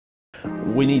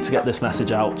We need to get this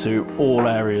message out to all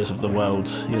areas of the world,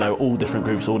 you know, all different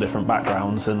groups, all different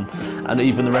backgrounds, and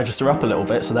even the register up a little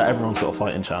bit so that everyone's got a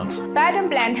fighting chance. Bird and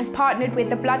Blend have partnered with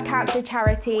the blood cancer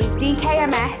charity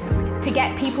DKMS to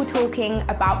get people talking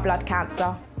about blood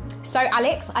cancer. So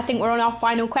Alex, I think we're on our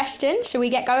final question. Shall we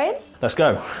get going? Let's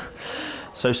go.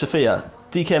 So Sophia,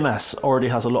 DKMS already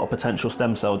has a lot of potential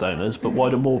stem cell donors, but why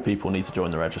do more people need to join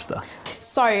the register?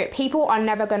 So people are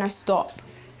never going to stop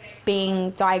being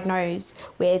diagnosed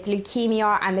with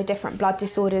leukemia and the different blood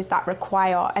disorders that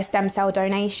require a stem cell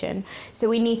donation. So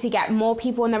we need to get more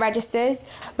people in the registers,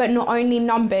 but not only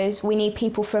numbers, we need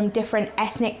people from different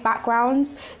ethnic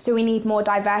backgrounds. So we need more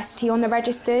diversity on the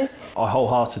registers. I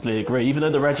wholeheartedly agree. Even though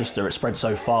the register, it's spread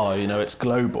so far, you know, it's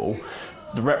global,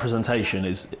 the representation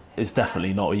is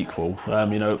definitely not equal.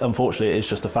 You know, unfortunately, it's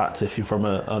just a fact. If you're from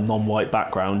a non-white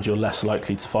background, you're less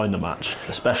likely to find a match,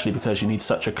 especially because you need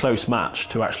such a close match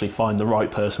to actually find the right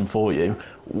person for you.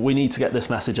 We need to get this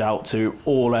message out to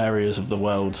all areas of the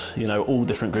world, you know, all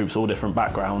different groups, all different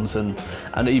backgrounds, and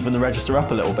even the register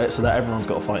up a little bit so that everyone's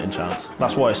got a fighting chance.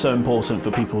 That's why it's so important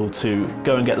for people to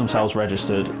go and get themselves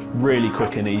registered. Really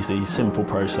quick and easy, simple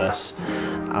process,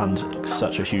 and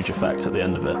such a huge effect at the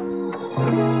end of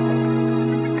it.